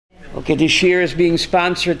Okay, this year is being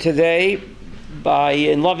sponsored today by,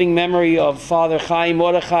 in loving memory of Father Chaim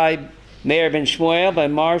Mordechai Meir ben Shmuel, by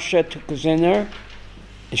Marsha Tukaziner,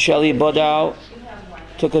 Shelley Bodau,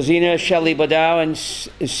 Shelley Bodau, and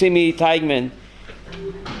Simi Teigman.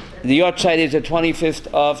 The Yortzeit is the 25th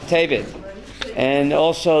of Tevet. And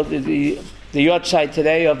also the Yortzeit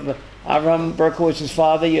today of Avram Berkowitz's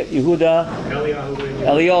father, Yehuda,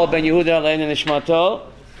 Eliyahu ben Yehuda, Lein Nishmato.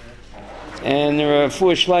 And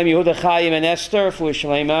Refuah Shleim Yehuda Chaim and Esther, Refuah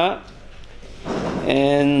Shleima,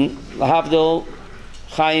 and Lahavdil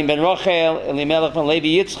Chaim ben Rochel, Elimelech ben Levi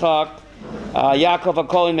Yitzchak, Yaakov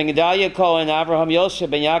HaKohen ben Gedalia Cohen, Avraham Yosef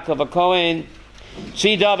ben Yaakov HaKohen,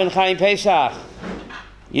 Tzida ben Chaim Pesach,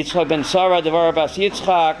 Yitzchak ben Sarah, Devorah bas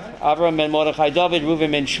Yitzchak, Avraham ben Mordechai David,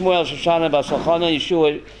 Reuven ben Shmuel, Shoshana bas Elchanan,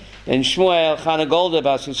 Yeshua ben Shmuel, Chana Golda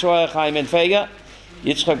bas Yisrael, Chaim ben Fega,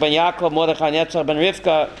 Yitzchak ben Yaakov, Mordechai Netzach ben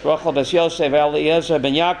Rivka, Rachel bas Yosef, Eliezer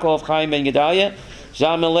ben Yaakov, Chaim ben Gedalia,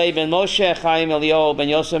 Zamelei ben Moshe, Chaim Eliyahu ben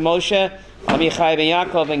Yosef Moshe, Amichai ben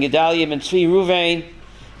Yaakov ben Gedalia ben Tzvi Ruvain,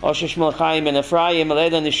 Osher Shmuel Chaim ben Ephraim,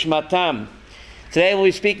 Eleda Nishmatam. Today we'll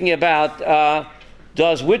be speaking about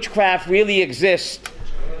does witchcraft really exist?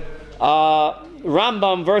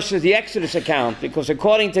 Rambam versus the Exodus account, because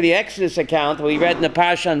according to the Exodus account we read in the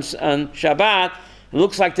Parsha on Shabbat, it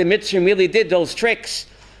looks like the Mitzrayim really did those tricks.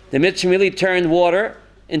 The Mitzrayim really turned water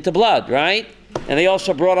into blood, right? And they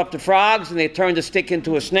also brought up the frogs, and they turned the stick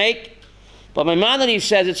into a snake. But Maimonides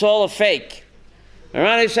says it's all a fake.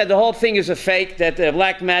 Maimonides said the whole thing is a fake, that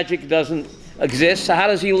black magic doesn't exist. So how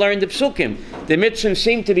does he learn the psukim? The Mitzrayim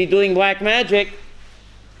seem to be doing black magic.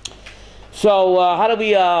 So how do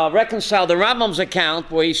we reconcile the Rambam's account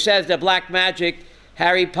where he says that black magic,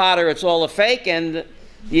 Harry Potter, it's all a fake, and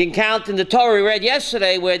the account in the Torah we read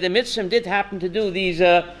yesterday where the Mitzrayim did happen to do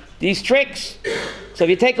these tricks. So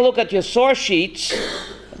if you take a look at your source sheets,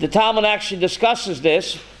 the Talmud actually discusses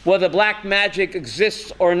this, whether black magic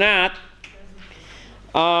exists or not.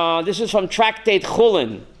 This is from Tractate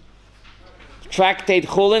Chulin. Tractate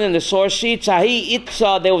Chulin in the source sheets.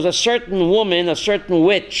 There was a certain woman, a certain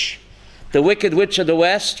witch, the wicked witch of the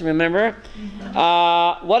West, remember?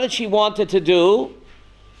 What did she wanted to do?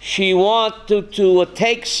 She wanted to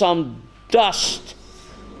take some dust.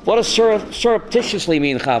 What does surreptitiously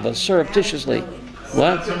mean, Chava? Surreptitiously.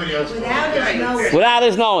 What? Without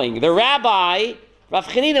his knowing. The rabbi, Rav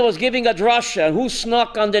Chanina, was giving a drasha. Who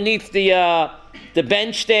snuck underneath the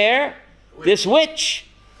bench there? This witch.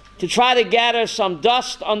 To try to gather some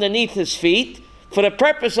dust underneath his feet. For the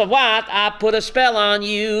purpose of what? I put a spell on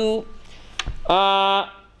you. Right?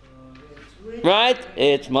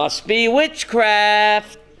 It must be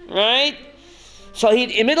witchcraft. Right? So in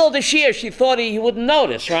the middle of the shiur, she thought he wouldn't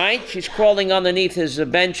notice, right? She's crawling underneath his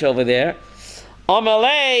bench over there.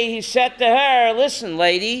 Amalei, he said to her, listen,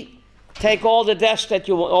 lady, take all the dust that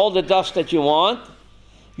you want.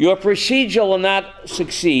 Your procedure will not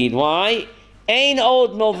succeed. Why? Ein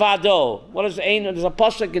od milvado. What is ein? There's a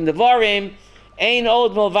pasuk in Devarim. Ein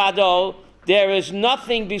od milvado. There is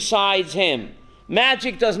nothing besides him.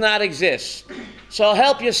 Magic does not exist. So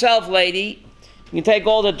help yourself, lady. You can take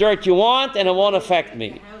all the dirt you want, and it won't affect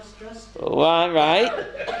me. Right?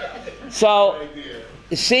 So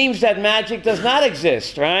it seems that magic does not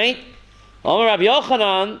exist, right? Rabbi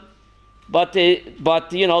Yochanan, but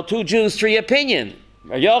two Jews, three opinion.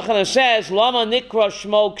 Rabbi Yochanan says, Lama nikra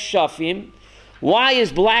shmo kshafim. Why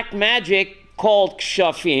is black magic called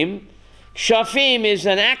kshafim? Kshafim is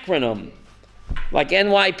an acronym, like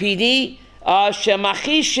NYPD.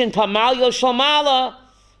 Shemachishin pamalyo shalmala.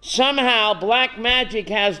 Somehow black magic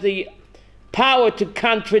has the power to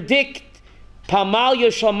contradict pamalya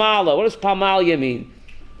shamala. What does pamalya mean?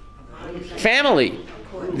 Family.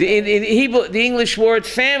 In Hebrew, the English word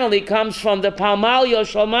family comes from the pamalya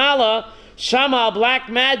shamala. Somehow black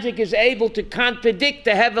magic is able to contradict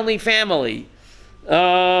the heavenly family.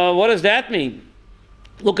 What does that mean?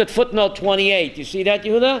 Look at footnote 28. You see that,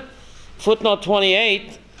 Yehuda? Footnote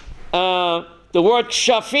 28. The word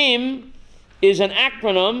kshafim is an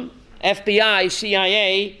acronym, FBI,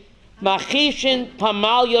 CIA, Machishin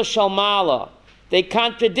Pamalya Shalmala. They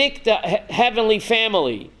contradict the heavenly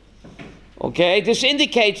family. Okay, this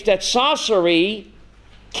indicates that sorcery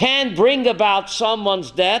can bring about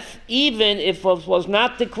someone's death even if it was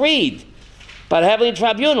not decreed by the heavenly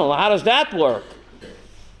tribunal. How does that work?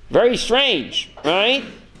 Very strange, right?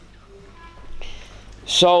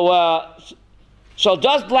 So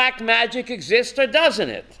does black magic exist or doesn't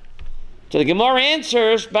it? So the Gemara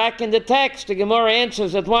answers, back in the text, the Gemara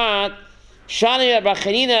answers that what? Shani Rabbi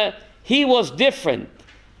Chanina, he was different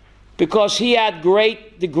because he had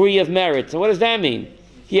great degree of merit. So what does that mean?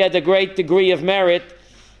 He had a great degree of merit.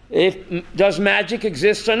 Does magic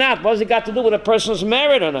exist or not? What does it got to do with a person's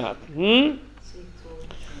merit or not?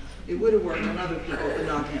 It would have worked on other people, but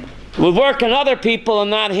not him. It would work on other people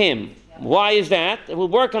and not him. Why is that? It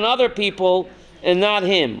would work on other people and not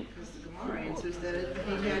him. Because the Gemara answers that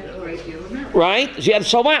he had a great deal of merit. Right?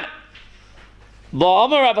 So what? A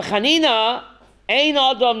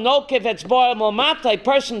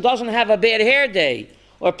person doesn't have a bad hair day,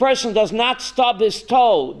 or a person does not stub his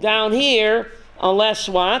toe down here unless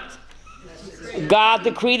what? God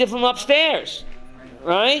decreed it from upstairs.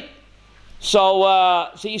 Right? So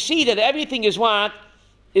you see that everything is what?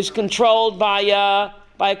 Is controlled by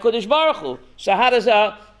Kodesh Baruch Hu. So how does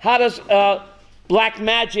black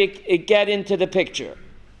magic get into the picture?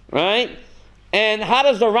 Right? And how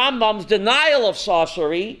does the Rambam's denial of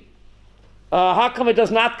sorcery, how come it does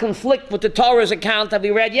not conflict with the Torah's account that we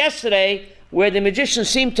read yesterday, where the magicians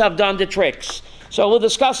seem to have done the tricks? So we'll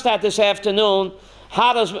discuss that this afternoon.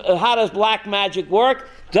 How does black magic work?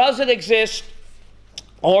 Does it exist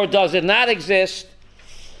or does it not exist?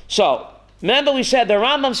 So, remember we said the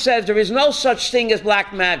Rambam says there is no such thing as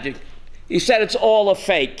black magic. He said it's all a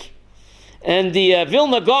fake. And the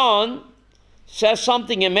Vilna Gaon says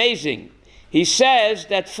something amazing. He says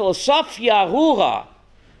that philosophia hura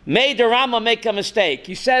made the Rambam make a mistake.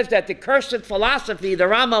 He says that the cursed philosophy, the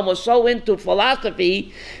Rambam was so into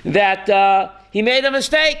philosophy that he made a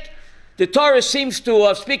mistake. The Torah seems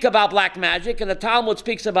to speak about black magic, and the Talmud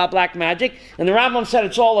speaks about black magic, and the Rambam said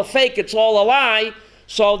it's all a fake, it's all a lie.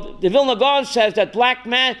 So the Vilna Gaon says that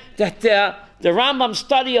the Rambam's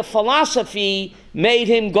study of philosophy made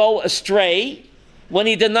him go astray when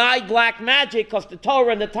he denied black magic, because the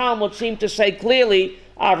Torah and the Talmud seem to say clearly,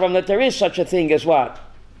 Avram, that there is such a thing as what?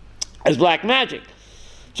 As black magic.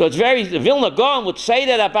 So the Vilna Gaon would say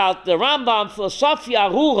that about the Rambam, philosophia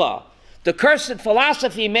hura. The cursed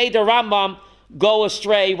philosophy made the Rambam go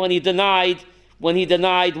astray when he denied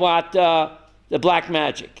what? The black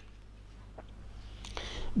magic.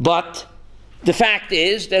 But the fact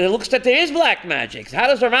is that it looks that there is black magic. How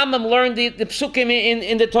does the Rambam learn the psukim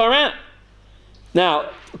in the Torah?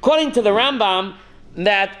 Now, according to the Rambam,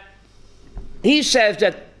 that he says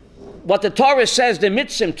that what the Torah says, the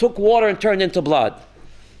mitzvim took water and turned into blood.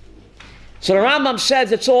 So the Rambam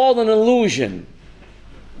says it's all an illusion.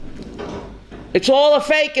 It's all a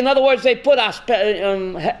fake. In other words, they put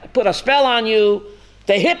a spell on you.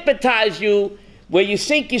 They hypnotize you. Where you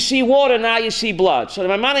think you see water, now you see blood. So the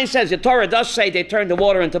Maimonides says the Torah does say they turned the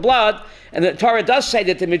water into blood, and the Torah does say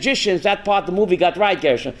that the magicians, that part of the movie got right,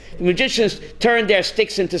 Gershon. The magicians turned their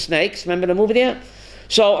sticks into snakes. Remember the movie there?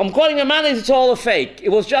 So I'm quoting the Maimonides, it's all a fake. It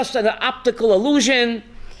was just an optical illusion.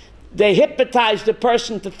 They hypnotized the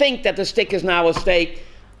person to think that the stick is now a snake,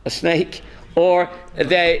 or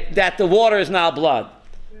that the water is now blood.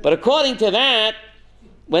 But according to that,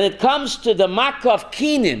 when it comes to the Makov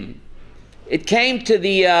Kinim, it came to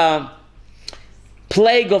the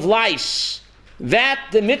plague of lice, that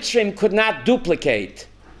the Mitzrim could not duplicate.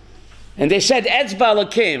 And they said, Etzba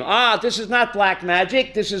Lakim. This is not black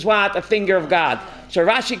magic, this is what? A finger of God. So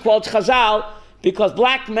Rashi quotes Chazal, because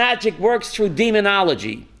black magic works through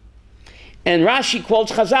demonology. And Rashi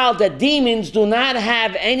quotes Chazal that demons do not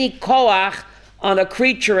have any koach on a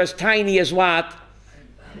creature as tiny as what?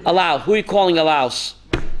 A louse. Who are you calling a louse?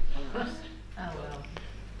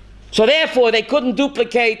 So therefore, they couldn't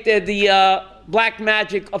duplicate the black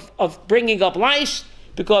magic of bringing up lice,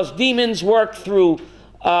 because demons work through,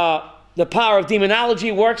 the power of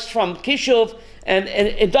demonology works from kishuv, and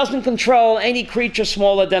it doesn't control any creature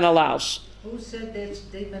smaller than a louse. Who said that's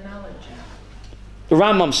demonology? The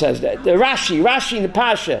Rambam says that. The Rashi in the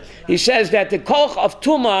Pasha, he says that the koch of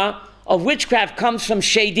Tumah, of witchcraft, comes from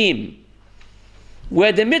Shedim,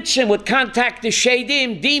 where the Mitzvim would contact the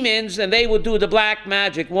Shedim, demons, and they would do the black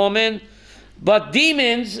magic woman. But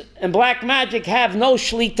demons and black magic have no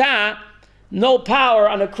shlita, no power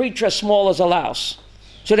on a creature as small as a louse.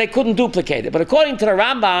 So they couldn't duplicate it. But according to the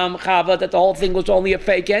Rambam, Chava, that the whole thing was only a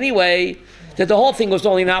fake anyway, that the whole thing was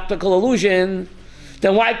only an optical illusion,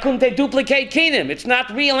 then why couldn't they duplicate Kinim? It's not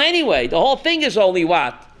real anyway. The whole thing is only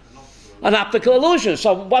what? An optical illusion.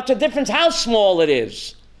 So what's the difference how small it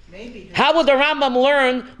is? Maybe. How would the Rambam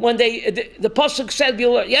learn when the Pasuk said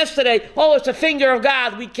yesterday, it's a finger of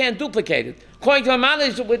God, we can't duplicate it? According to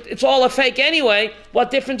Maimonides, it's all a fake anyway.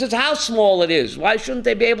 What difference is how small it is? Why shouldn't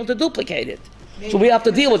they be able to duplicate it? Maybe so we have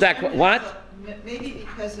to deal with that. What? Maybe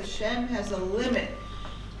because Hashem has a limit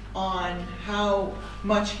on how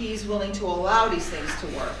much He's willing to allow these things to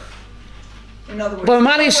work. In other words, but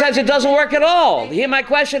Maimonides says it doesn't work at all. Hear my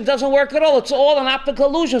question? It doesn't work at all. It's all an optical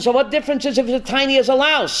illusion. So what difference is if it's as tiny as a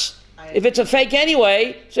louse? I if it's a fake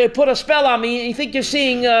anyway, so you put a spell on me and you think you're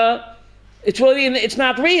seeing, it's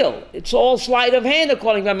not real. It's all sleight of hand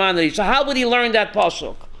according to Maimonides. So how would he learn that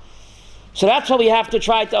pasuk? So that's what we have to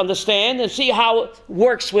try to understand and see how it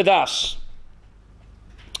works with us.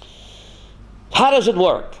 How does it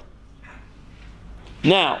work?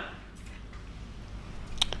 Now,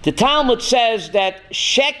 the Talmud says that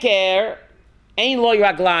sheker ein lo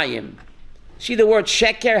raglayim. See the word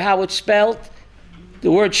sheker, how it's spelled? The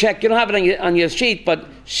word sheker, you don't have it on your sheet, but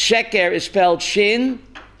sheker is spelled shin,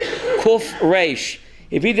 kuf, reish.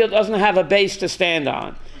 If he doesn't have a base to stand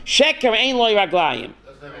on. Sheker ein lo raglayim.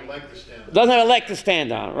 Doesn't have a leg to stand on. Doesn't have a leg to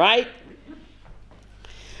stand on, right?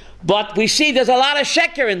 But we see there's a lot of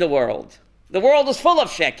sheker in the world. The world is full of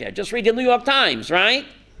sheker. Just read the New York Times, right?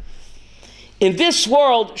 In this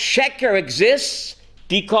world, sheker exists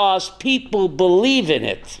because people believe in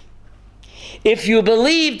it. If you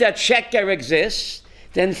believe that sheker exists,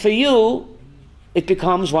 then for you, it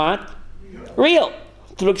becomes what? Real.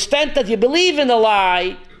 To the extent that you believe in the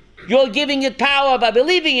lie, you're giving it power by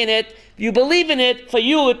believing in it. You believe in it, for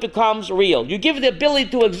you it becomes real. You give it the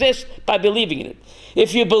ability to exist by believing in it.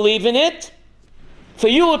 If you believe in it, for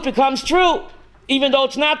you it becomes true, even though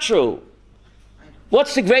it's not true.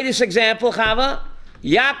 What's the greatest example, Chava?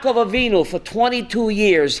 Yaakov Avinu, for 22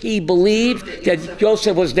 years, he believed that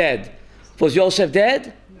Joseph was dead. Was Joseph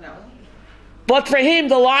dead? No. But for him,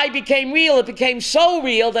 the lie became real. It became so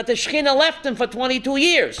real that the Shekhinah left him for 22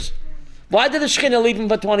 years. Why did the Shekhinah leave him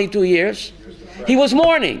for 22 years? He was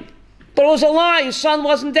mourning. But it was a lie. His son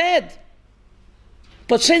wasn't dead.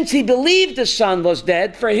 But since he believed his son was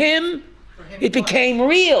dead, for him it became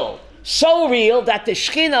real. So real that the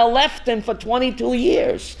Shekhinah left him for 22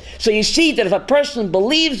 years. So you see that if a person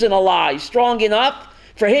believes in a lie strong enough,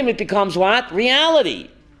 for him it becomes what? Reality.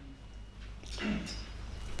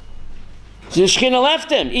 So the Shekhinah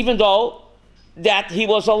left him, even though that he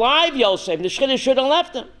was alive, Yosef. The Shekhinah should have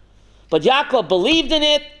left him. But Yaakov believed in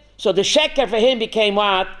it, so the sheker for him became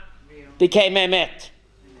what? Real. Became emet.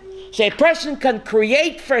 So a person can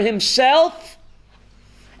create for himself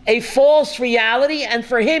a false reality, and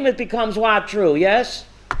for him it becomes what? True, yes?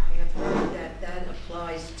 I have heard that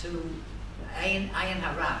applies to Ayin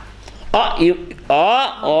Hara.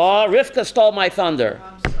 Rivka stole my thunder.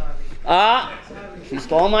 I'm sorry. She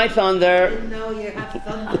stole my thunder. No, you have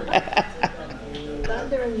thunder.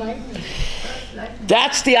 Thunder and lightning.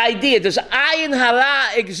 That's the idea. Does Ayin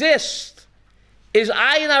Hara exist? Is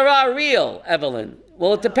Ayin Hara real, Evelyn?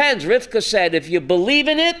 Well, it depends. Rivka said if you believe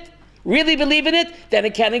in it, really believe in it, then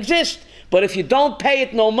it can exist. But if you don't pay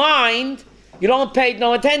it no mind, you don't pay it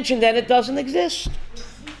no attention, then it doesn't exist.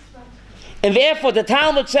 And therefore, the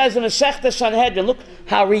Talmud says in the Masechta Sanhedrin, look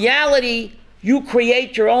how reality, you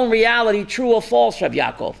create your own reality, true or false, Rabbi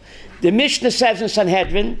Yaakov. The Mishnah says in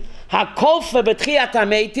Sanhedrin, HaKofa b'tchiyat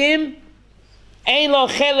hametim, ein lo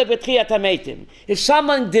chelek b'tchiyat hametim. If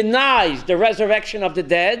someone denies the resurrection of the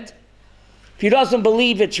dead, if he doesn't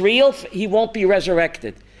believe it's real, he won't be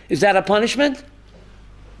resurrected. Is that a punishment?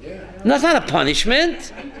 Yeah. No, it's not a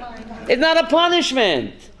punishment. It's not a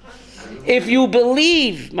punishment. If you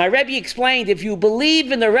believe, my Rebbe explained, if you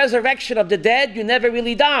believe in the resurrection of the dead, you never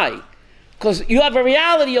really die. Because you have a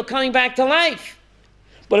reality, you're coming back to life.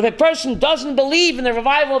 But if a person doesn't believe in the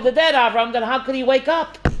revival of the dead, Avram, then how could he wake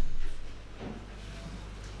up?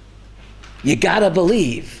 You gotta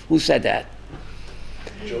believe. Who said that?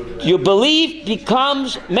 Your belief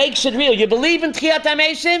makes it real. You believe in Tchiyat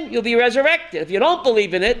HaMesim, you'll be resurrected. If you don't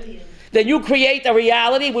believe in it, then you create a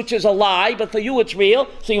reality which is a lie, but for you it's real,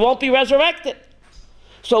 so you won't be resurrected.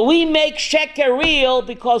 So we make sheker real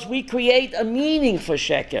because we create a meaning for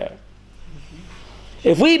sheker.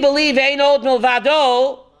 If we believe Ein Od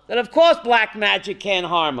Milvado, then of course black magic can't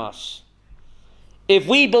harm us. If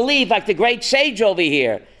we believe, like the great sage over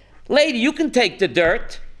here, lady, you can take the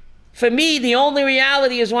dirt. For me, the only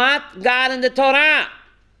reality is what? God and the Torah.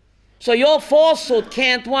 So your falsehood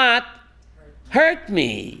can't what? Hurt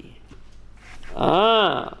me.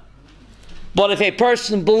 But if a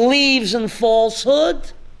person believes in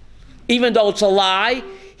falsehood, even though it's a lie,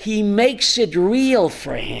 he makes it real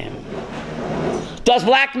for him. Does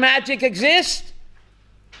black magic exist?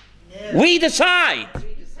 No. We decide.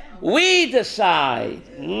 We decide.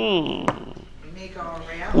 We make our own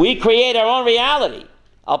reality. We create our own reality.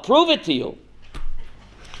 I'll prove it to you.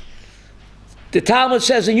 The Talmud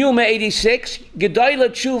says in Yuma 86, Gedoyle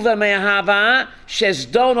tshuva me'ahava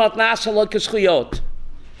shezdonot nasalot k'schuyot.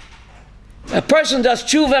 A person does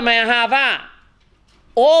tshuva me'ahava.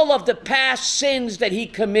 All of the past sins that he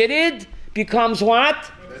committed becomes what?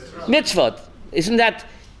 Mitzvot. Isn't that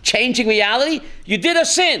changing reality? You did a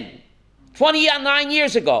sin 29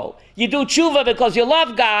 years ago. you do tshuva because you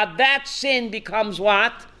love God, that sin becomes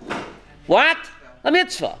what? What? A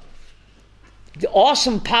mitzvah. The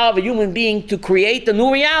awesome power of a human being to create a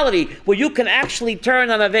new reality where you can actually turn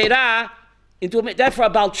an Aveirah into a mitzvah. Therefore, a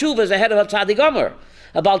Baal Tshuva is ahead of a Tzaddik Gomer.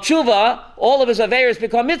 A Baal Tshuva, all of his Aveirahs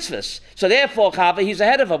become mitzvahs. So therefore, Chava, he's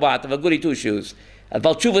ahead of a what? Of a goody two-shoes. A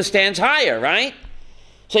Baal Tshuva stands higher, right?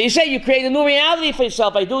 So you say you create a new reality for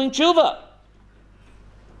yourself by doing tshuva.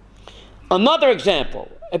 Another example.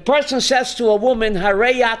 A person says to a woman,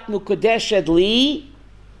 Hareyat mukudeshet li,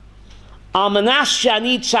 almanas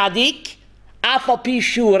shani tzadik, afal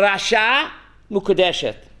pishu rasha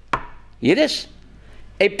mukudeshet. Yiddish?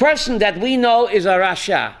 A person that we know is a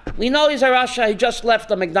rasha. We know he's a rasha. He just left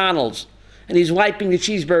the McDonald's and he's wiping the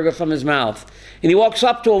cheeseburger from his mouth. And he walks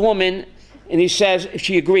up to a woman and he says, if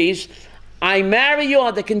she agrees, I marry you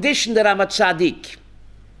on the condition that I'm a tzaddik.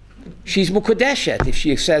 She's mukudeshet if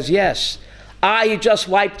she says yes. He just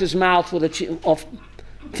wiped his mouth with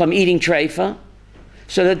from eating treifa.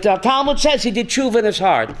 So the Talmud says he did tshuva in his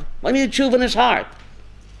heart. What do you mean tshuva in his heart?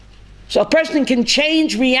 So a person can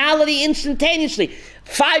change reality instantaneously.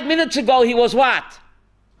 5 minutes ago he was what?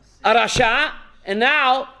 A rasha. And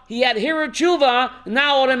now he had hirur tshuva.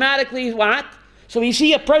 Now automatically he's what? So you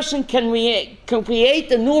see, a person can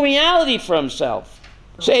create a new reality for himself.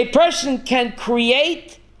 So a person can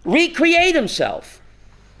recreate himself.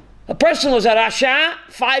 A person was a rasha,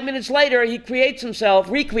 5 minutes later he recreates himself,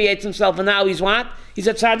 and now he's what? He's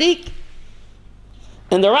a tzaddik.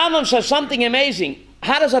 And the Rambam says something amazing.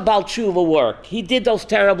 How does a Baal Tshuva work? He did those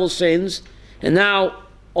terrible sins, and now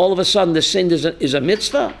all of a sudden the sin is a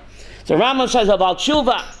mitzvah. The Rambam says about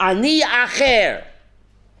Tshuva, ani acher.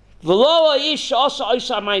 A Baal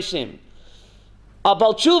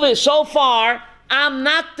Tshuva is so far, I'm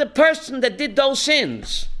not the person that did those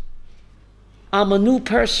sins. I'm a new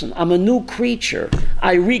person. I'm a new creature.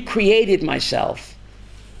 I recreated myself.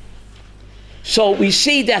 So we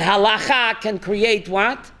see that halacha can create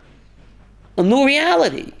what? A new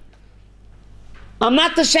reality. I'm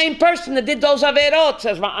not the same person that did those averot,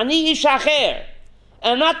 says Ani ish acher.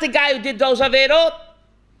 And I'm not the guy who did those averot.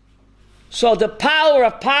 So the power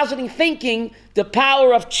of positive thinking, the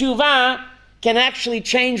power of tshuva, can actually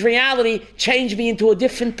change reality, change me into a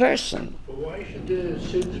different person. But why should the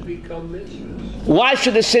sins become mitzvahs? Why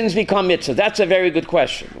should the sins become mitzvahs? That's a very good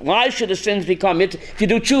question. Why should the sins become mitzvahs? If you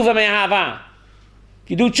do tshuva me'ahava,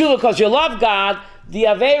 if you do tshuva because you love God, the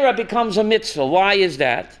aveira becomes a mitzvah. Why is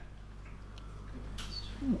that?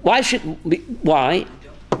 Why?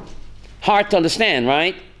 Hard to understand,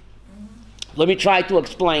 right? Let me try to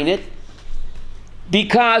explain it.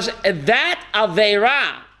 Because that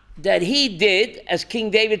aveira that he did, as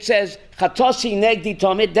King David says, Chatosi negdi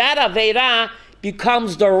tomid, that aveira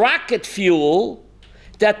becomes the rocket fuel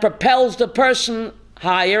that propels the person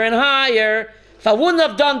higher and higher. If I wouldn't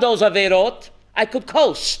have done those averot, I could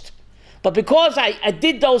coast. But because I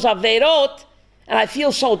did those averot, and I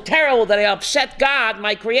feel so terrible that I upset God,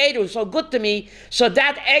 my Creator, who's so good to me, so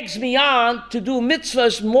that eggs me on to do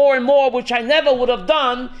mitzvahs more and more, which I never would have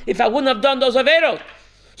done if I wouldn't have done those averot.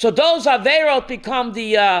 So those averot become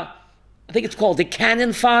the, I think it's called the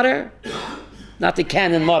cannon fodder, not the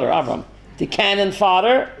cannon mother, Avram, the cannon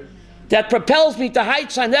fodder that propels me to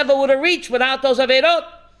heights I never would have reached without those averot.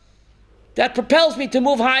 That propels me to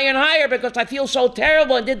move higher and higher because I feel so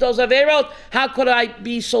terrible and did those averot. How could I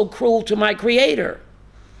be so cruel to my Creator?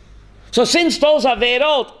 So since those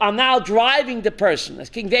averot are now driving the person, as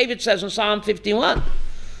King David says in Psalm 51,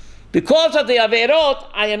 because of the averot,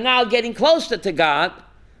 I am now getting closer to God.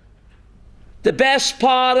 The best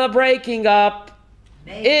part of breaking up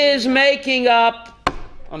is making up.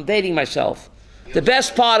 I'm dating myself. The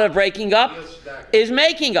best part of breaking up is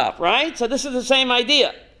making up, right? So this is the same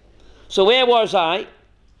idea. So where was I?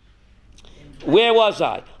 Where was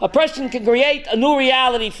I? A person can create a new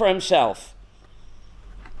reality for himself.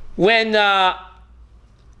 When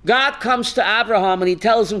God comes to Abraham and he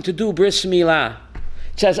tells him to do bris milah,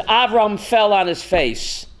 it says Abraham fell on his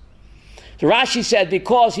face. The Rashi said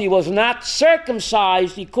because he was not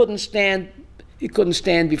circumcised, he couldn't stand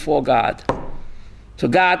before God. So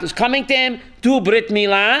God was coming to him, do brit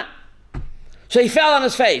milah. So he fell on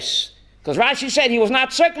his face. Because Rashi said he was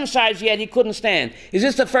not circumcised yet, he couldn't stand. Is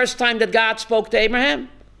this the first time that God spoke to Abraham?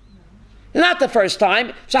 Not the first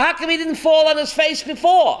time. So how come he didn't fall on his face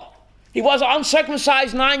before? He was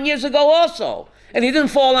uncircumcised 9 years ago also. And he didn't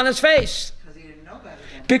fall on his face. Because he didn't know better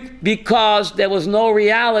then. Because there was no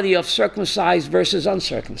reality of circumcised versus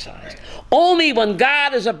uncircumcised. Right. Only when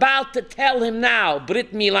God is about to tell him now,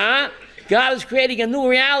 Brit Milah, God is creating a new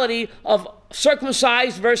reality of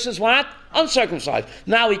circumcised versus what? Uncircumcised.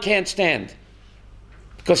 Now he can't stand.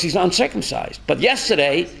 because he's uncircumcised. But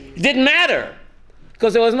yesterday, it didn't matter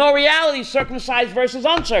because there was no reality circumcised versus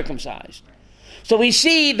uncircumcised. So we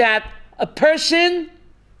see that a person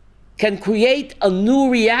can create a new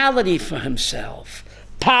reality for himself.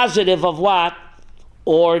 Positive of what?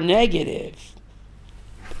 Or negative.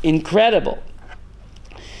 Incredible.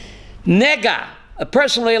 Nega. A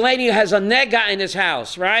person who has a nega in his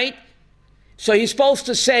house, right? So he's supposed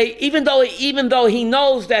to say, even though he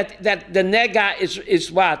knows that the nega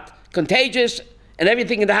is what? Contagious, and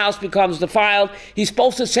everything in the house becomes defiled, he's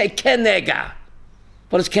supposed to say kenega.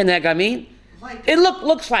 What does kenega mean? Like it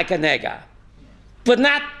looks like a nega, but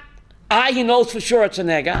not, he knows for sure it's a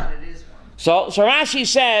nega. it is one. So Rashi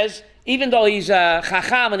says, even though he's a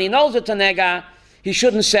chacham and he knows it's a nega, he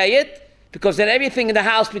shouldn't say it, because then everything in the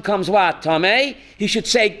house becomes what? Tameh. He should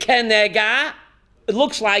say kenega. It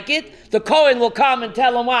looks like it. The Kohen will come and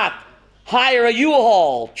tell him what? Hire a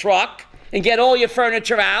U-Haul truck and get all your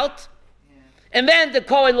furniture out. Yeah. And then the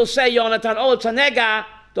Kohen will say, Yonatan, oh, it's a nega.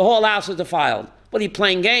 The whole house is defiled. What are you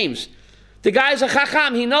playing games? The guy's a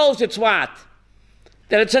chacham. He knows it's what?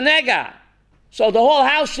 That it's a nega. So the whole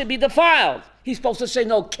house should be defiled. He's supposed to say,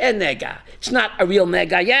 no, kenega. It's not a real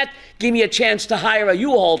nega yet. Give me a chance to hire a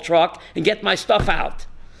U-Haul truck and get my stuff out.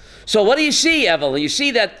 So what do you see, Evelyn? You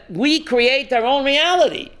see that we create our own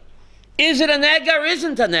reality. Is it a nega or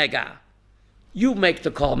isn't a nega? You make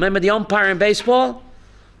the call. Remember the umpire in baseball?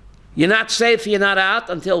 You're not safe, you're not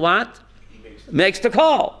out until what? He makes the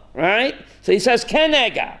call, right? So he says,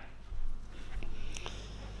 kenega.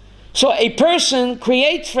 So a person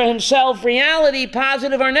creates for himself reality,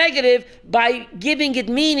 positive or negative, by giving it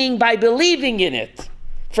meaning, by believing in it.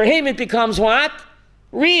 For him it becomes what?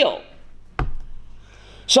 Real.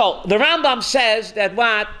 So the Rambam says that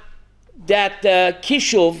what? That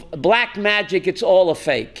kishuv, black magic, it's all a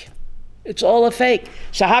fake. It's all a fake.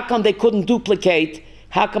 So how come they couldn't duplicate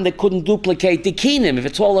the kinim? If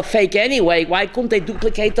it's all a fake anyway, why couldn't they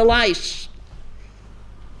duplicate the lice?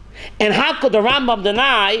 And how could the Rambam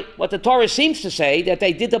deny what the Torah seems to say, that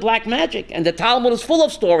they did the black magic? And the Talmud is full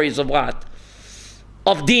of stories of what?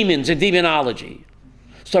 Of demons and demonology.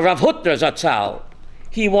 So Rav Hutner Zatzal,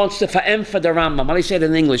 he wants to fa'em for the Rambam. How do you say it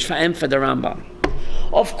in English? Fa'em for the Rambam.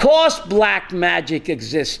 Of course black magic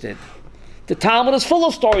existed. The Talmud is full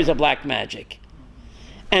of stories of black magic.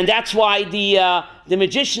 And that's why the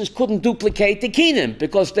magicians couldn't duplicate the kinim,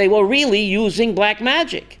 because they were really using black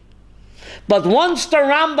magic. But once the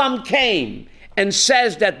Rambam came and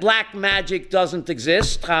says that black magic doesn't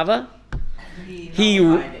exist, Chava,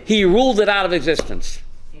 he ruled it out of existence.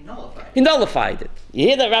 He nullified it. You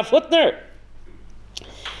hear that, Rav Hutner?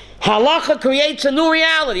 Halacha creates a new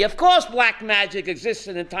reality. Of course black magic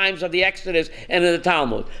existed in times of the Exodus and in the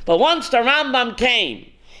Talmud. But once the Rambam came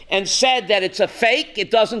and said that it's a fake,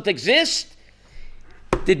 it doesn't exist,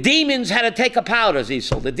 the demons had to take a powder,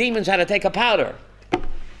 Zisel. The demons had to take a powder.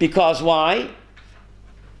 Because why?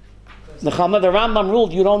 The Rambam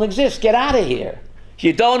ruled, you don't exist, get out of here.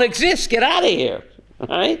 You don't exist, get out of here.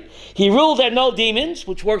 Right? He ruled there are no demons,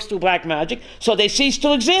 which works through black magic, so they cease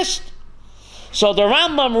to exist. So the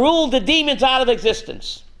Rambam ruled the demons out of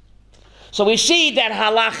existence. So we see that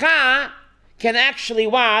halacha can actually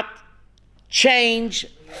what? Change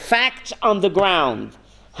facts on the ground.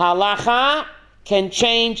 Halacha can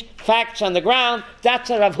change facts on the ground. That's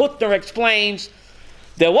what Rav Hutner explains.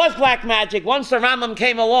 There was black magic. Once the Rambam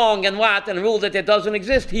came along and what? And ruled that it doesn't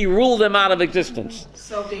exist, he ruled them out of existence.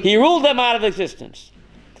 He ruled them out of existence.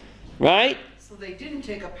 Right? So they didn't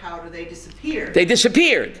take a powder, they disappeared. They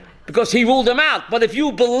disappeared because he ruled them out. But if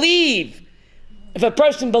you believe, if a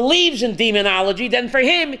person believes in demonology, then for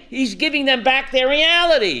him, he's giving them back their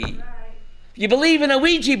reality. Right. If you believe in a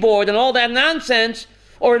Ouija board and all that nonsense,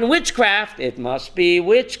 or in witchcraft, it must be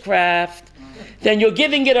witchcraft. Then you're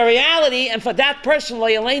giving it a reality, and for that person,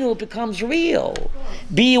 it becomes real.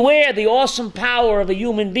 Beware the awesome power of a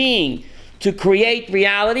human being to create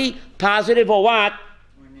reality, positive or what?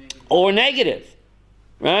 Or negative.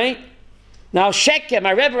 Right? Now, sheker,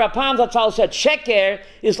 my Rebbe Rapam Zatzal said, sheker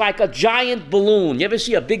is like a giant balloon. You ever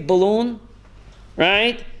see a big balloon?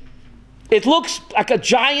 Right? It looks like a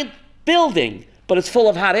giant building, but it's full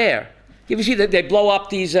of hot air. You ever see that they blow up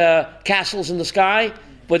these castles in the sky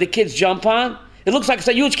where the kids jump on? It looks like it's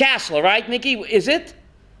a huge castle, right, Mickey? Is it?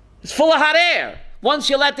 It's full of hot air. Once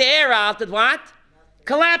you let the air out, it what?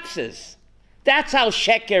 Collapses. That's how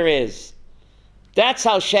sheker is. That's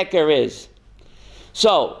how sheker is.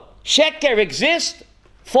 So, sheker exists,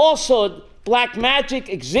 falsehood, black magic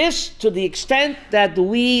exists to the extent that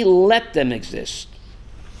we let them exist.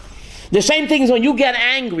 The same thing is when you get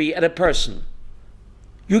angry at a person.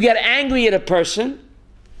 You get angry at a person,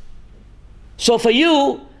 So for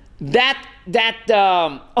you, that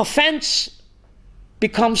offense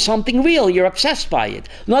becomes something real. You're obsessed by it.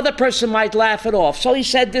 Another person might laugh it off. So he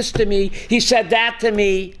said this to me, he said that to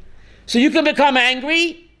me. So you can become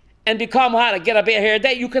angry and become how to get a hair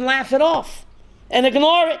day. You can laugh it off and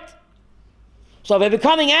ignore it. So by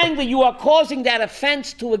becoming angry, you are causing that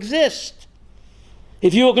offense to exist.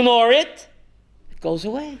 If you ignore it, it goes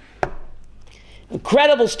away.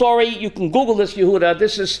 Incredible story. You can Google this, Yehuda.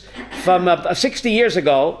 This is from 60 years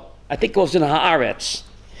ago. I think it was in Haaretz.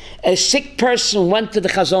 A sick person went to the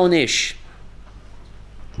Chazon Ish.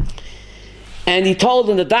 And he told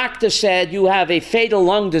him, the doctor said, you have a fatal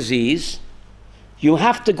lung disease. You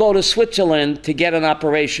have to go to Switzerland to get an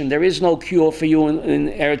operation. There is no cure for you in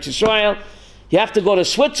Eretz Yisrael. You have to go to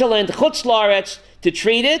Switzerland, Chutz La'aretz, to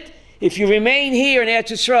treat it. If you remain here in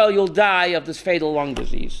Eretz Yisrael, you'll die of this fatal lung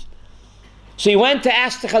disease. So he went to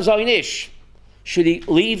ask the Chazon Ish, should he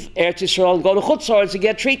leave Eretz Yisrael and go to Chutz La'aretz to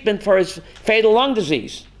get treatment for his fatal lung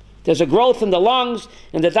disease? There's a growth in the lungs,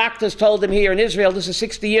 and the doctors told him here in Israel, this is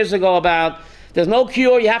 60 years ago, about there's no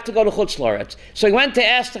cure, you have to go to Chutz La'aretz. So he went to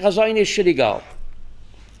ask the Chazon Ish, should he go?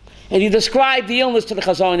 And he described the illness to the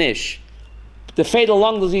Chazon Ish, the fatal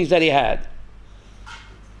lung disease that he had.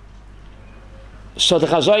 So the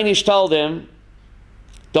Chazon Ish told him,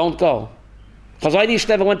 don't go. Chazon Ish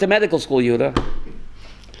never went to medical school, Yehuda.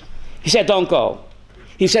 He said, don't go.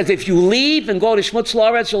 He says, if you leave and go to Chutz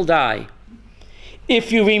La'aretz, you'll die.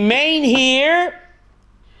 If you remain here,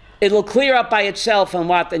 it'll clear up by itself and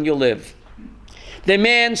what? And you'll live. The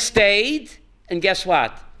man stayed, and guess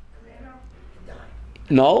what?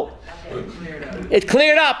 No. It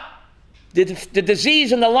cleared up. The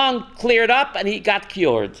disease in the lung cleared up, and he got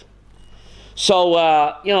cured. So,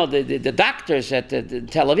 the doctors at the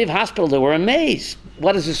Tel Aviv hospital, they were amazed.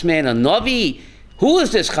 What is this man, a Navi? Who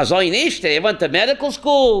is this Chazon Ish? They went to medical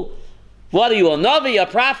school. What are you, a Navi, a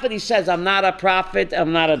prophet? He says, I'm not a prophet,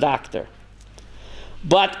 I'm not a doctor.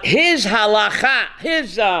 But his halacha,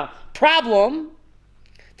 his problem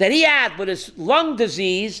that he had with his lung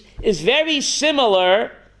disease is very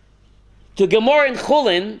similar to Gemara in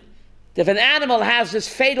Chulin, that if an animal has this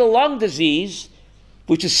fatal lung disease,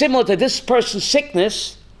 which is similar to this person's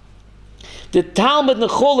sickness, the Talmud in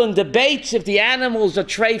Chulin debates if the animal is a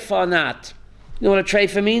treifa or not. You know what a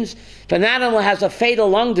treifa means? If an animal has a fatal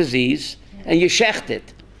lung disease, and you shecht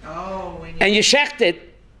it. And you shecht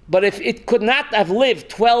it, but if it could not have lived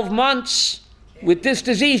 12 months with this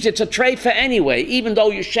disease, it's a treifa anyway, even though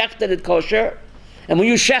you shechted it kosher. And when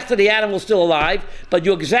you shechted, the animal's still alive, but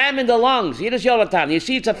you examine the lungs. Yiddish Yonatan, you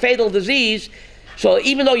see it's a fatal disease, so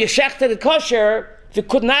even though you shechted it kosher, if it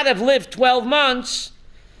could not have lived 12 months,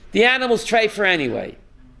 the animal's treifa anyway.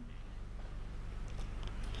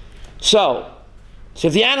 So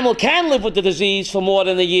if the animal can live with the disease for more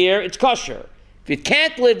than a year, it's kosher. If it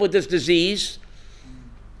can't live with this disease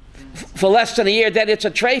for less than a year, then it's a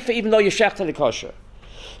treifa, even though you shechted the kosher.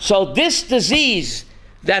 So this disease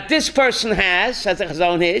that this person has, says the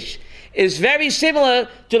Chazon Ish, is very similar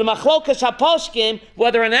to the machlokas haposkim,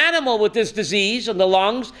 whether an animal with this disease in the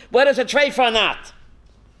lungs, whether it's a treifa or not.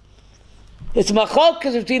 It's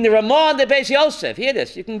machlokas between the Ramah and the Beis Yosef. Hear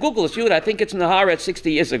this. You can Google this. I think it's in the Haaretz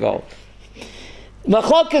 60 years ago.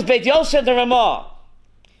 Machlokas Beis Yosef and the Ramah.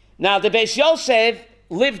 Now the Beis Yosef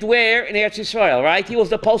lived where? In Eretz Yisrael, right? He was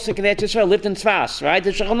the posek in Eretz Yisrael, lived in Tzfas, right?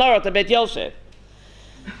 The Shulchan Aruch, the Beis Yosef.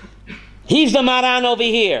 He's the Maran over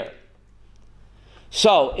here.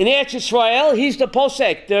 So in Eretz Yisrael, he's the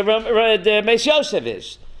posek, the Beis Yosef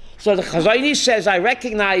is. So the Chazon Ish says, I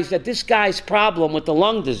recognize that this guy's problem with the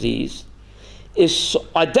lung disease is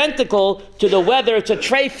identical to the whether it's a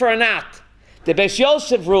treifa or not. The Beis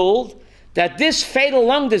Yosef ruled that this fatal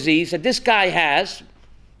lung disease that this guy has,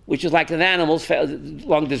 which is like an animal's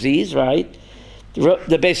lung disease, right?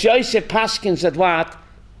 The Beis Yosef paskins that what?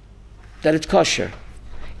 That it's kosher.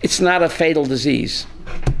 It's not a fatal disease.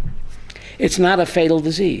 It's not a fatal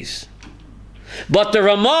disease. But the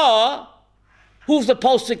Ramah, who's the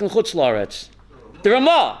postik in Chutz La'aretz? The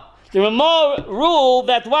Ramah. The Ramah ruled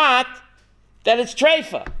that what? That it's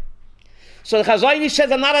treifa. So the Chazon Ish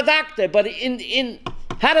says, I'm not a doctor, but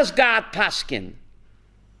how does God paskin?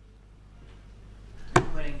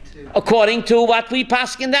 According to what we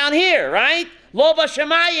paskin down here, right? Lo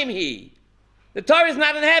b'shamayim hi. The Torah is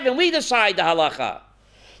not in heaven. We decide the halacha.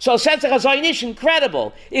 So says the Chazon Ish,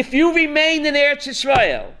 incredible. If you remain in Eretz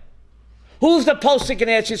Yisrael, who's the posek in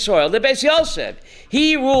Eretz Yisrael? The Beis Yosef.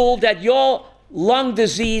 He ruled that your lung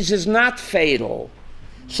disease is not fatal,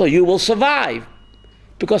 so you will survive,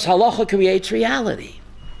 because halacha creates reality.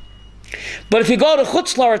 But if you go to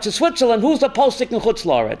Chutz La'aretz, to Switzerland, who's the posek in Chutz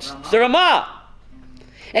La'aretz? The Ramah.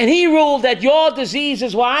 And he ruled that your disease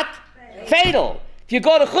is what? Fatal. If you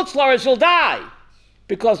go to Chutz La'aretz, you'll die.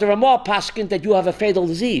 Because there are more paskin that you have a fatal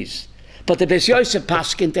disease. But the Beis Yosef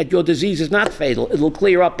paskin that your disease is not fatal. It'll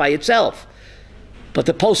clear up by itself. But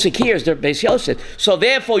the posik here is the Beis Yosef. So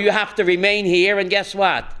therefore you have to remain here, and guess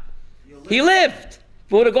what? He lived. If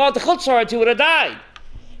he would have gone to Chutz La'aretz, he would have died.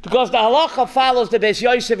 Because the halacha follows the Beis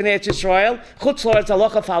Yosef in Eretz Yisrael, Chutz La'aretz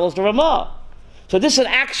halacha follows the Ramah. So this is an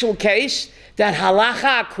actual case that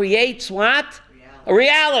halacha creates what? A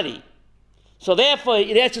reality. So therefore,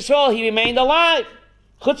 in Eretz Yisrael, he remained alive.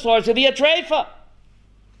 Chutz La'aretz will be a treifa.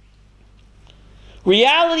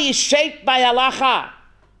 Reality is shaped by halacha.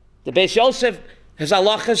 The Beis Yosef has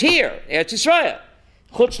halachas here, Eretz Yisrael.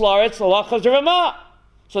 Chutz La'aretz, halacha is the Ramah.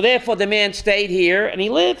 So therefore, the man stayed here and he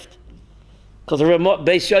lived. Because the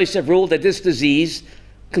Beis Yosef ruled that this disease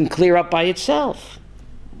can clear up by itself.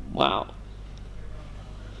 Wow.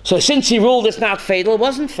 So since he ruled it's not fatal, it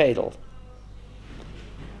wasn't fatal.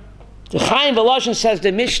 The Chaim Volozhin says,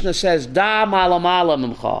 the Mishnah says, Da malamala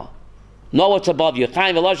mimcha. Know what's above you.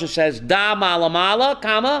 Chaim Volozhin says, Da malamala,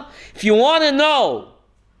 comma. If you want to know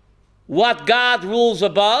what God rules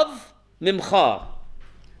above, mimcha.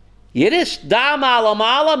 Yiddish, Da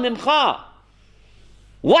malamala mimcha.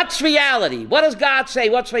 What's reality? What does God say?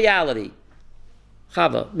 What's reality?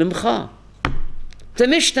 Chava, mimcha. The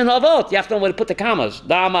Mishnah Avot. You have to know where to put the commas.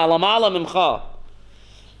 Da malamala mimcha.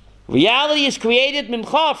 Reality is created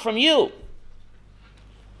mimcha from you.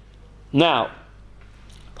 Now,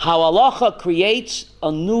 how halacha creates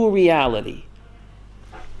a new reality.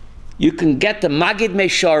 You can get the Magid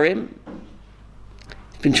Meshorim.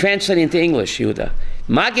 It's been translated into English, Yehuda.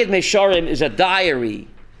 Magid Meshorim is a diary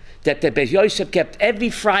that the Beis Yosef kept every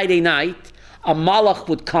Friday night. A malach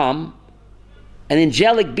would come, an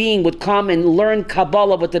angelic being would come and learn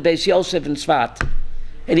Kabbalah with the Beis Yosef in Tzfat.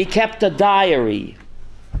 And he kept a diary.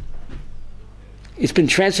 It's been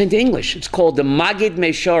translated into English. It's called the Magid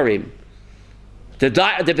Meshorim. The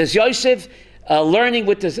Beis Yosef learning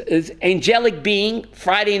with this angelic being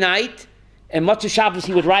Friday night, and Motzei Shabbos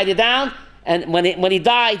he would write it down. And when he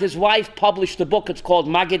died, his wife published a book. It's called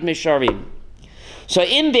Magid Meshorim. So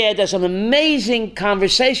in there's an amazing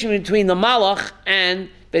conversation between the Malach and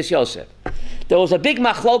Beis Yosef. There was a big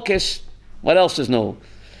machlokes, what else is new,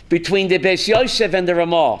 between the Beis Yosef and the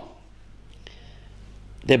Ramah.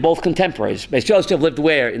 They're both contemporaries. Beis Yosef lived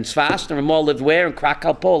where? In Tzfas, and Ramah lived where? In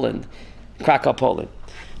Krakow, Poland. Krakow, Poland.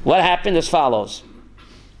 What happened as follows.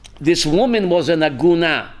 This woman was an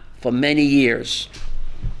aguna for many years.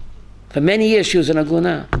 For many years she was an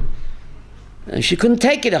aguna. And she couldn't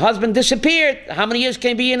take it. Her husband disappeared. How many years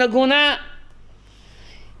can be in aguna?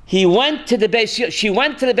 She went to the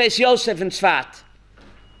Beis Yosef in Tzfat.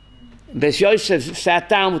 Beis Yosef sat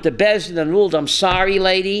down with the Bezdin and ruled, I'm sorry,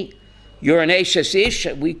 lady. You're an Eishes Ish.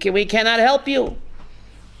 We cannot help you.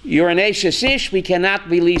 You're an Eishes Ish. We cannot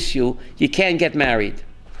release you. You can't get married.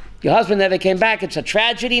 Your husband never came back. It's a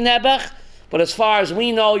tragedy, Nebuch. But as far as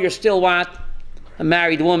we know, you're still what? A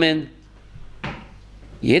married woman.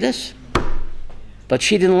 Yiddish? But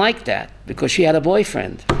she didn't like that because she had a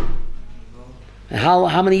boyfriend. And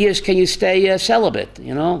how many years can you stay celibate,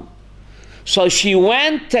 you know? So she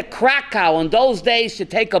went to Krakow. In those days, to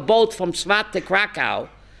take a boat from Tzfat to Krakow.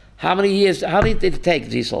 How many years, how did it take,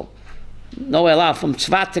 Ziesel? No way allowed, from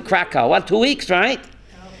Tzfat to Krakow. What, 2 weeks, right?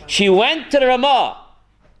 She went to the Ramah.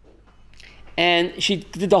 And she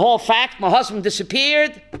did the whole fact. My husband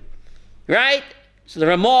disappeared, right? So the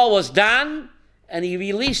Ramah was done, and he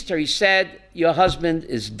released her. He said, your husband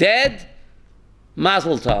is dead.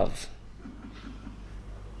 Mazel tov.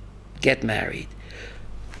 Get married.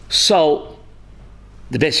 So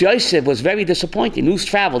the Beis Yosef was very disappointed. News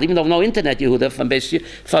traveled, even though no internet, Yehuda, from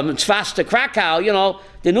Tzfas to Krakow, you know,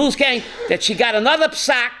 the news came that she got another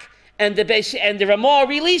psak, and the Ramah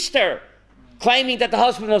released her, claiming that the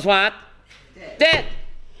husband was what? Dead.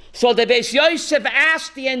 So the Beis Yosef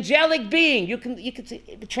asked the angelic being, you can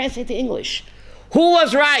translate to English, who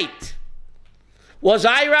was right? Was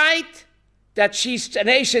I right that she's an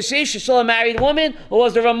Eishes Ish, she's still a married woman, or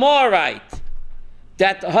was the Ramah right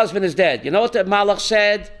that the husband is dead? You know what the Malach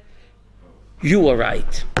said? You were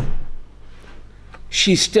right.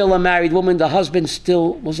 She's still a married woman, the husband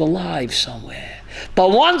still was alive somewhere.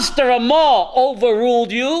 But once the Ramah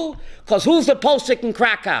overruled you, because who's the posik in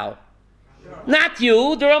Krakow? Not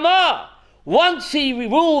you, the Ramah. Once he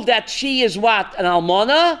ruled that she is what? An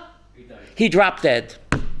almona, he dropped dead.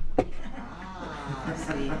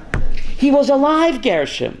 He was alive,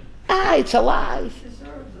 Gershom. It's alive.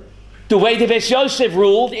 The way the Beis Yosef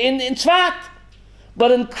ruled in Tzfat.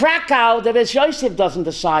 But in Krakow, the Beis Yosef doesn't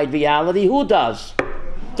decide reality. Who does?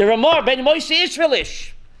 The Ramah, Ben Moshe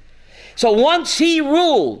Israelish. So once he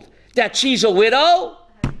ruled that she's a widow,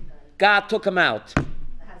 God took him out.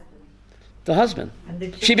 The husband.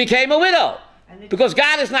 She became a widow. Because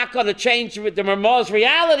God is not going to change the Mamah's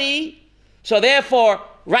reality. So therefore,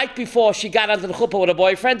 right before she got under the chuppah with a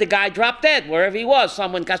boyfriend, the guy dropped dead, wherever he was,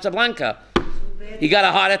 somewhere in Casablanca. He got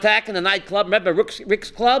a heart attack in the nightclub. Remember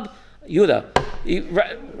Rick's Club? Yehuda.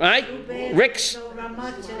 Right? Rick's.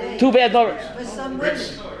 Too bad no.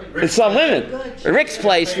 With some women. Rick's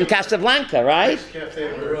place in Casablanca, right?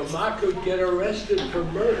 Ramah could get arrested for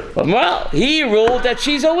murder. Well, he ruled that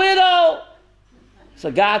she's a widow.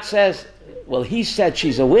 So God says, well, he said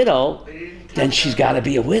she's a widow, then she's got to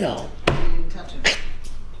be a widow.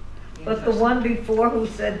 But the one before who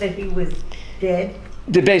said that he was dead?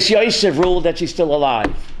 The Beis Yosef ruled that she's still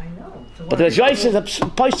alive. I know. But the Beis Yosef is a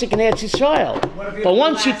posik in Eretz Yisrael. But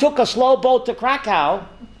once she took a slow boat to Krakow,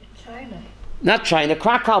 not China,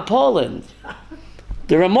 Krakow, Poland,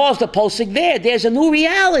 the Ramah's the posik there. There's a new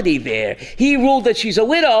reality there. He ruled that she's a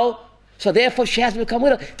widow, so therefore she has to become a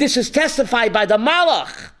widow. This is testified by the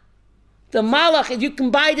Malach. The Malach, and you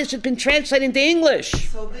can buy this, it's been translated into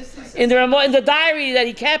English. So this is In the diary that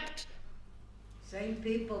he kept. Same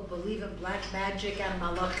people believe in black magic and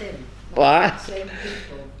malachim. What? Same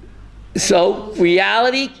people. So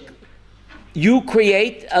reality, you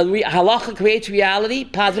create, halacha creates reality,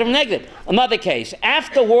 positive and negative. Another case,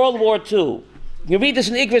 after World War II, you read this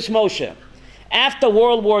in Igris Moshe, after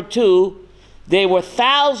World War II, there were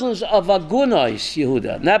thousands of agunois,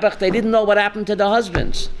 Yehuda. Nebuch, they didn't know what happened to the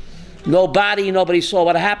husbands. Nobody saw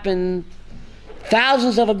what happened.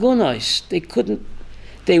 Thousands of agunois,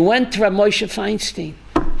 they went to Rav Moshe Feinstein.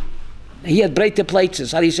 He had breite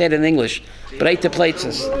places. How do you say it in English? Breite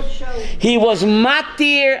places. He was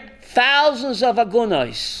matir thousands of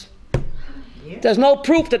agunois. There's no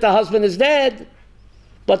proof that the husband is dead.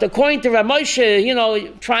 But according to Rav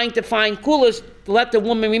Moshe, trying to find coolest to let the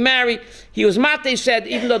woman remarry, he was matir, said,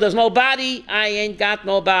 even though there's no body, I ain't got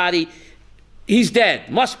no body. He's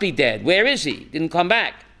dead. Must be dead. Where is he? Didn't come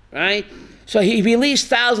back. Right? So he released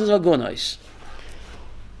thousands of agunois.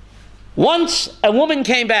 Once a woman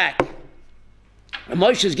came back,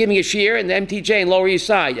 Moshe is giving a shiur in the MTJ in Lower East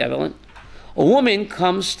Side, Evelyn. A woman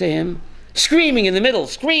comes to him, screaming in the middle,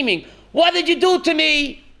 screaming, "What did you do to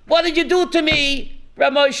me? What did you do to me?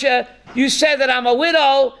 Rav Moshe, you said that I'm a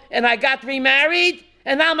widow and I got remarried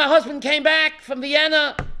and now my husband came back from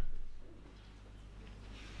Vienna.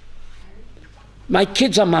 My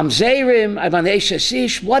kids are mamzerim, I'm an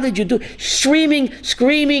Ish. What did you do?" Screaming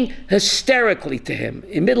hysterically to him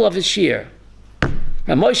in the middle of his shiur.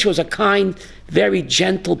 Rav Moshe was a kind, very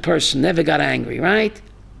gentle person, never got angry, right?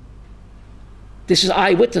 This is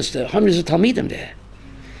eyewitness to hundreds of Talmidim there.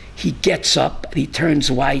 He gets up, and he turns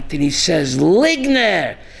white, and he says,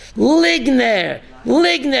 Ligner,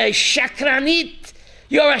 shakranit,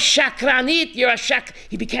 you're a shakranit,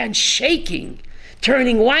 He began shaking,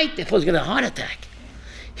 turning white, if he was going to have a heart attack.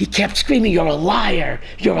 He kept screaming, you're a liar.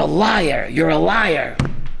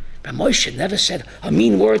 But Moshe never said a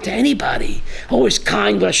mean word to anybody. Always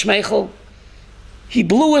kind with a shmeichel. He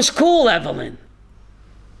blew his cool, Evelyn.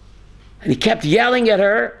 And he kept yelling at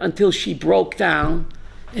her until she broke down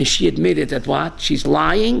and she admitted that what? She's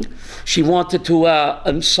lying. She wanted to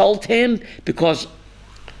insult him because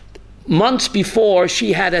months before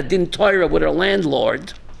she had a din Torah with her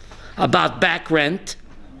landlord about back rent,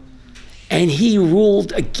 and he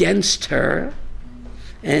ruled against her,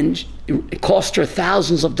 and it cost her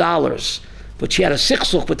thousands of dollars, but she had a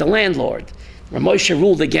sichsuch with the landlord. Rav Moshe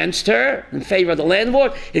ruled against her in favor of the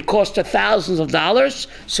landlord. It cost her thousands of dollars,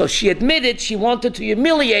 so she admitted she wanted to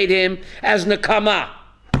humiliate him as nekama,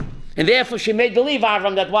 and therefore she made believe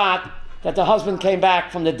Avram that what? That the husband came back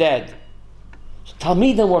from the dead. So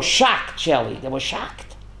Talmidim were shocked, Shelley. They were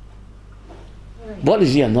shocked. What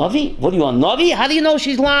is he, a Navi? What are you, a Navi? How do you know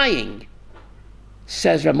she's lying?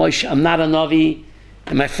 Says Rav Moshe, I'm not a Navi,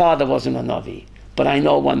 and my father wasn't a Navi. But I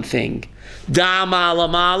know one thing. Da mala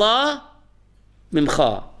mala,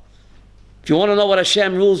 mimcha. If you want to know what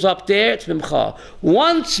Hashem rules up there, it's mimcha.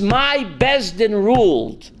 Once my Bezdin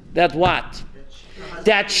ruled that what?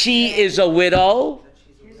 That she is a widow,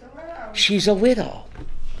 she's a widow.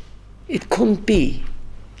 It couldn't be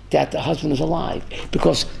that the husband is alive.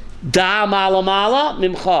 Because da mala mala,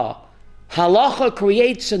 mimcha. Halacha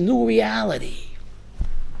creates a new reality.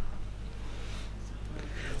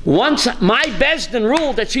 Once my Bezdin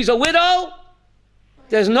ruled that she's a widow,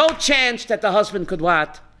 there's no chance that the husband could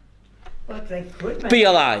what? Be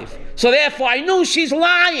alive. So therefore I knew she's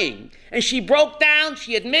lying. And she broke down,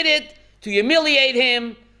 she admitted to humiliate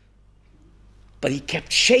him. But he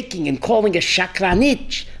kept shaking and calling a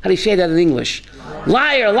shakranich. How do you say that in English?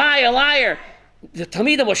 Liar, liar, liar. The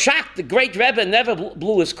Talmidim was shocked. The great Rebbe never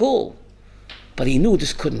blew his cool. But he knew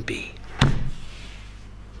this couldn't be.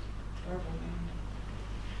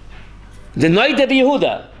 The Noid of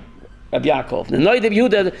Yehuda, Rabbi Yaakov, the Noid of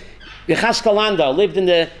Yehuda, Yechaskalanda, lived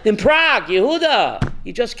in Prague, Yehuda.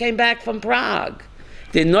 He just came back from Prague.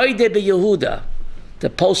 The Noid of Yehuda, the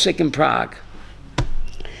posek in Prague.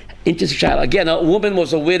 Interesting child. Again, a woman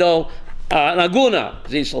was a widow, an aguna,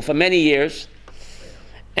 Zisel, for many years.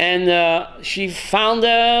 And she found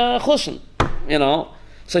a chusn, you know.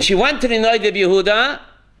 So she went to the Noid of Yehuda,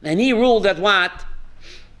 and he ruled that what?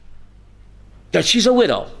 That she's a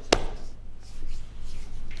widow.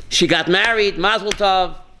 She got married, Mazel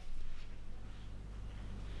Tov.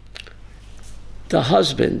 The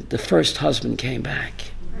husband, the first husband came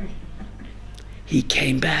back. He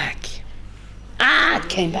came back. It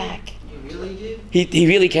came back. You really did? He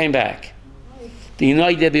really came back. The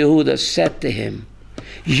Noid of Yehuda said to him,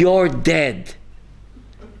 "You're dead.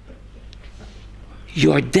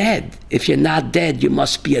 You're dead. If you're not dead, you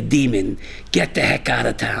must be a demon. Get the heck out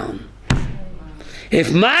of town.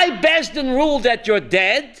 If my Besdin ruled that you're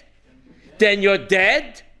dead, then you're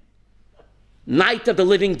dead, night of the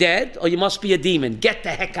living dead, or you must be a demon. Get the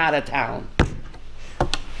heck out of town."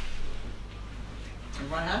 And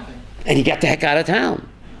what happened? And he got the heck out of town,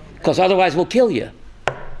 because otherwise we'll kill you.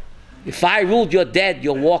 If I ruled you're dead,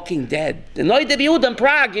 you're walking dead. The Noid of Yehuda in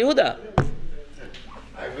Prague, Yehuda.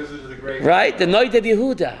 I visited the grave. Right? The Noid of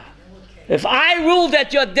Yehuda. If I rule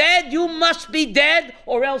that you're dead, you must be dead,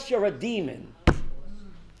 or else you're a demon.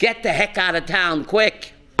 Get the heck out of town,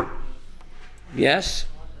 quick. Yes?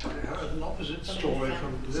 I heard an opposite story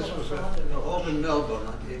from, this was all in Melbourne.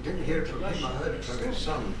 I didn't hear it from him, I heard it from his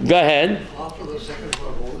son. Go ahead. After the Second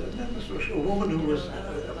World War, this was a woman who was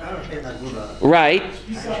apparently an aguna. Right.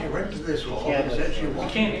 And she went to this hall and said she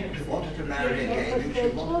wanted to marry again, and she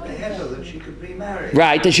wanted a header that she could remarry.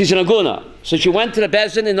 Right, and she's an aguna. So she went to the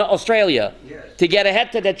Bezdin in Australia Yes. to get a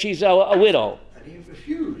heter that she's a widow. And he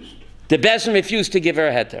refused. The Bezdin refused to give her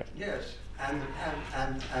a heter. Yes. And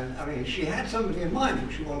I mean, she had somebody in mind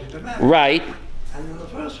who she wanted to marry. Right. And then the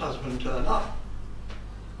first husband turned up.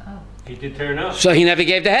 He did turn up. So he never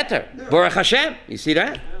gave the heter. No. Baruch Hashem. You see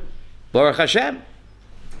that? Baruch Hashem.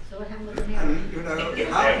 So what happened with the And, you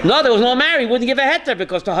know, how, No, there was no marriage. He wouldn't give a heter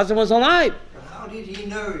because the husband was alive. but how did he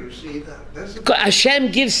know, you see, that this is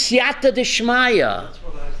Hashem gives siyata d'shmaya. that's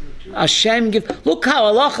what I think too. Hashem gives. Look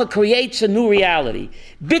how halacha creates a new reality.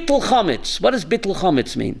 Bittul chometz. What does bittul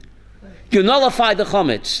chometz mean? You nullify the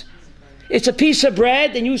chometz. It's a piece of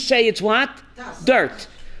bread, and you say it's what? Dust. Dirt.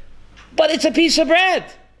 But it's a piece of bread.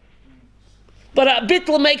 But a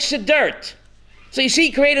bittul makes it dirt. So you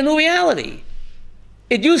see, create a new reality.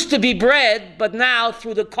 It used to be bread, but now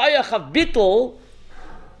through the koyach of bittul,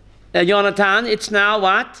 Yonatan, it's now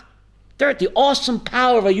what? Dirt. The awesome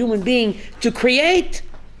power of a human being to create.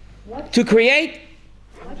 What? To create.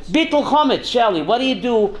 Bittul chometz, Shelley. What do you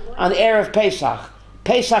do on Erev Pesach?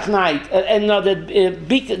 Pesach night, and the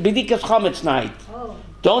B'dikas chometz night. Oh,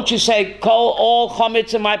 Don't you say, call all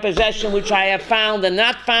chometz in my possession, which I have found and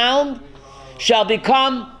not found, shall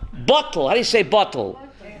become bottle. How do you say bottle?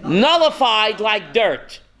 Nullified like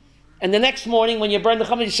dirt. And the next morning when you burn the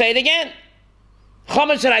chometz, you say it again.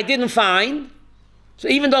 Chometz that I didn't find. So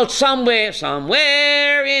even though it's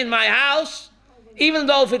somewhere in my house, even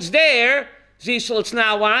though if it's there, Zisel, it's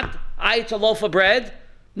now what? It's a loaf of bread?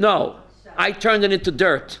 No. I turned it into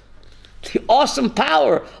dirt. The awesome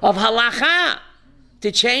power of halacha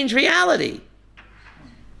to change reality.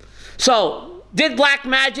 So, did black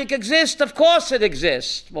magic exist? Of course it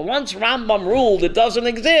exists. But once Rambam ruled it doesn't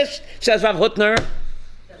exist, says Rav Hutner,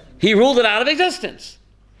 he ruled it out of existence.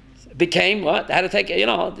 It became what? Had to take,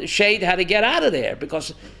 the shade had to get out of there.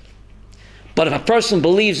 But if a person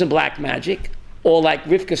believes in black magic, or like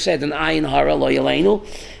Rivka said in Ayin Hara Lo Yaleinu,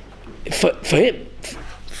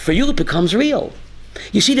 for you it becomes real.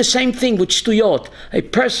 You see the same thing with shtuyot. A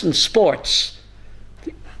person's sports.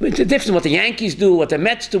 It's different what the Yankees do, what the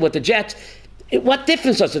Mets do, what the Jets. What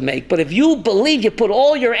difference does it make? But if you believe, you put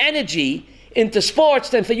all your energy into sports,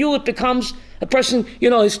 then for you it becomes a person,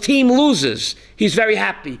 his team loses. He's very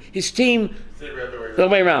happy. His team, the other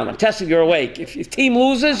way around. I'm testing you're awake. If your team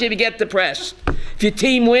loses, you get depressed. If your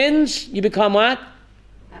team wins, you become what?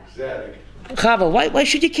 Ecstatic. Chava, why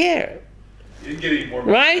should you care? You didn't get any more.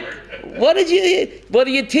 Right? Whether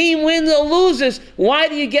your team wins or loses, why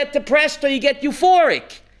do you get depressed or you get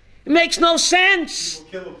euphoric? It makes no sense.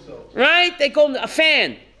 Kill themselves. Right? They call a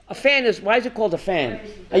fan. A fan is, why is it called a fan?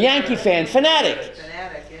 A Yankee fan. Fanatic.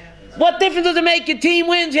 Fanatic, yeah. What difference does it make? Your team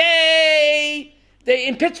wins, yay!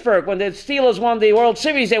 In Pittsburgh, when the Steelers won the World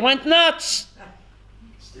Series, they went nuts.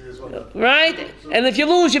 Right? And if you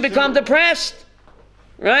lose, you become depressed.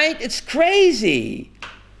 Right? It's crazy.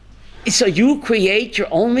 So you create your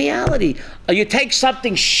own reality. Or you take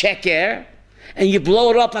something sheker and you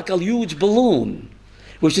blow it up like a huge balloon,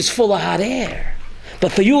 which is full of hot air.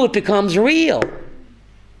 But for you, it becomes real.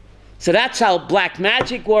 So that's how black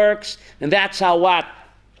magic works, and that's how what?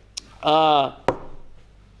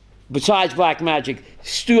 Besides black magic,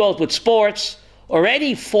 steward with sports, or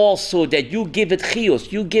any falsehood that you give it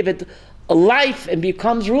chiyus, you give it a life and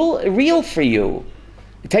becomes real for you.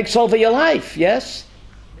 It takes over your life, yes?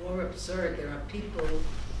 More absurd, there are people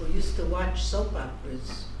who used to watch soap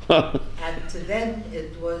operas, and to them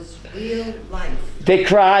it was real life. They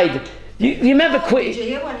cried. You remember Did you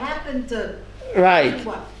hear what happened to... Right.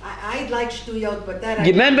 I like Stuyot, but that...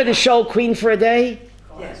 You remember the show Queen for a Day?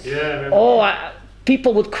 Yes. Yeah, I remember. Oh,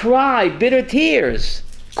 people would cry, bitter tears.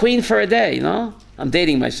 Queen for a Day, you know? I'm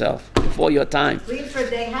dating myself before your time. Queen for a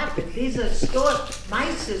Day happened. These are stories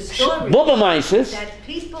Bubba Mises. that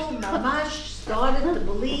people mamash started to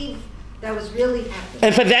believe that was really happening.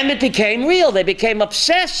 And for them it became real. They became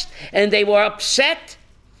obsessed, and they were upset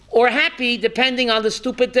or happy depending on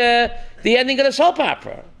the ending of the soap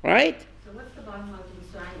opera, right? So what's the bottom line with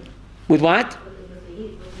Israel? With what?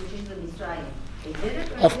 With Israel. They did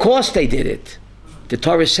it? Of course they did it. The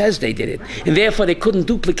Torah says they did it. And therefore they couldn't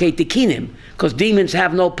duplicate the kinim, because demons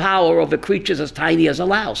have no power over creatures as tiny as a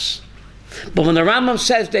louse. But when the Rambam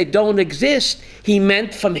says they don't exist, he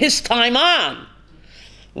meant from his time on.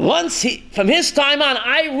 From his time on,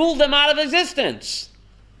 I ruled them out of existence.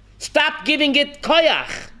 Stop giving it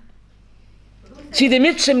koyach. See, the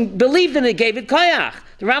Mitzvah believed in it, gave it koyach.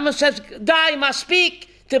 The Rambam says, die, must speak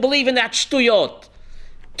to believe in that stuyot.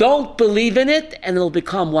 Don't believe in it, and it'll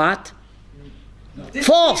become what?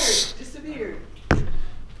 False. Disappeared.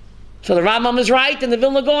 So the Rambam is right, and the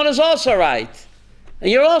Vilna Gaon is also right.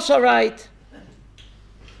 And you're also right.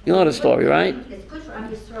 You know the story, right? It's good for Am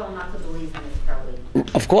Yisrael not to believe in it,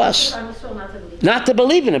 probably. Of course. It's good for Am Yisrael not to believe in it. Not to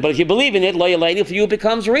believe in it, but if you believe in it, lo yalei, for you it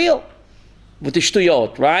becomes real. With the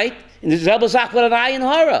shtuyot, right? And this is Elbazach with an eye in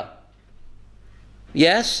horror.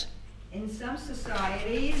 Yes? In some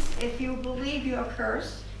societies, if you believe you're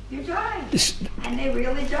cursed, you die. And they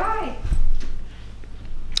really die.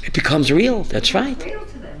 It becomes real. That's right. It's real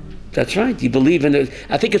to them. That's right. You believe in it.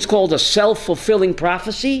 I think it's called a self-fulfilling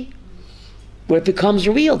prophecy, where it becomes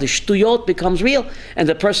real. The shtuyot becomes real, and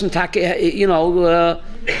the person,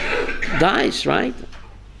 dies. Right?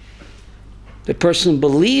 The person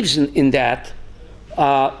believes in that.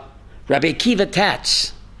 Rabbi Akiva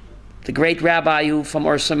Tatz, the great rabbi from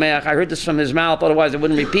Or Sameach, I heard this from his mouth, otherwise I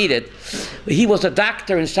wouldn't repeat it. He was a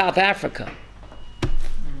doctor in South Africa.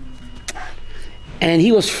 And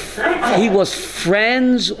he was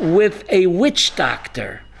friends with a witch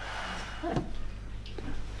doctor.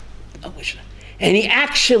 And he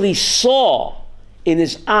actually saw in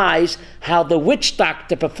his eyes how the witch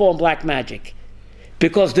doctor performed black magic.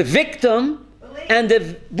 Because the victim and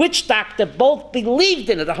the witch doctor both believed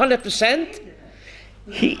in it 100%.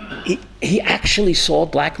 He actually saw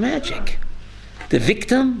black magic. The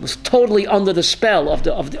victim was totally under the spell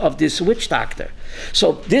of this witch doctor.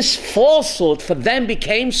 So this falsehood for them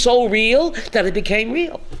became so real that it became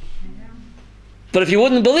real. But if you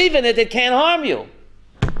wouldn't believe in it, it can't harm you.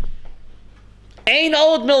 Ein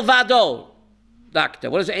od milvado, doctor.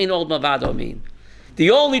 What does ein od milvado mean?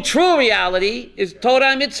 The only true reality is Torah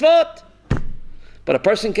and mitzvot. But a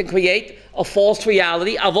person can create a false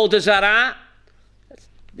reality, avodah zarah.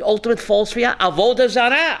 The ultimate false reality, avodah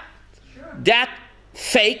zarah. Sure. That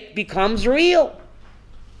fake becomes real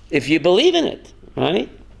if you believe in it, right?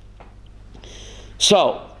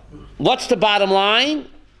 So, what's the bottom line?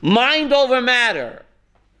 Mind over matter.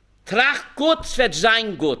 Trach gut wird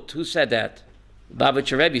sein gut. Who said that?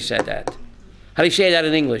 Babich Rebbe said that. How do you say that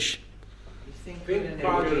in English? Think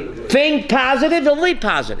positive. Think positive, only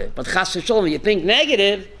positive. But chas v'sholom, you think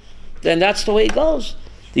negative, then that's the way it goes.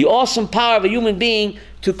 The awesome power of a human being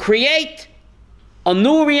to create a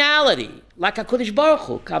new reality, like HaKadosh Baruch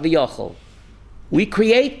Hu, Kaviyachol. We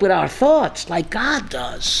create with our thoughts, like God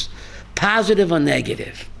does, positive or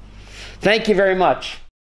negative. Thank you very much.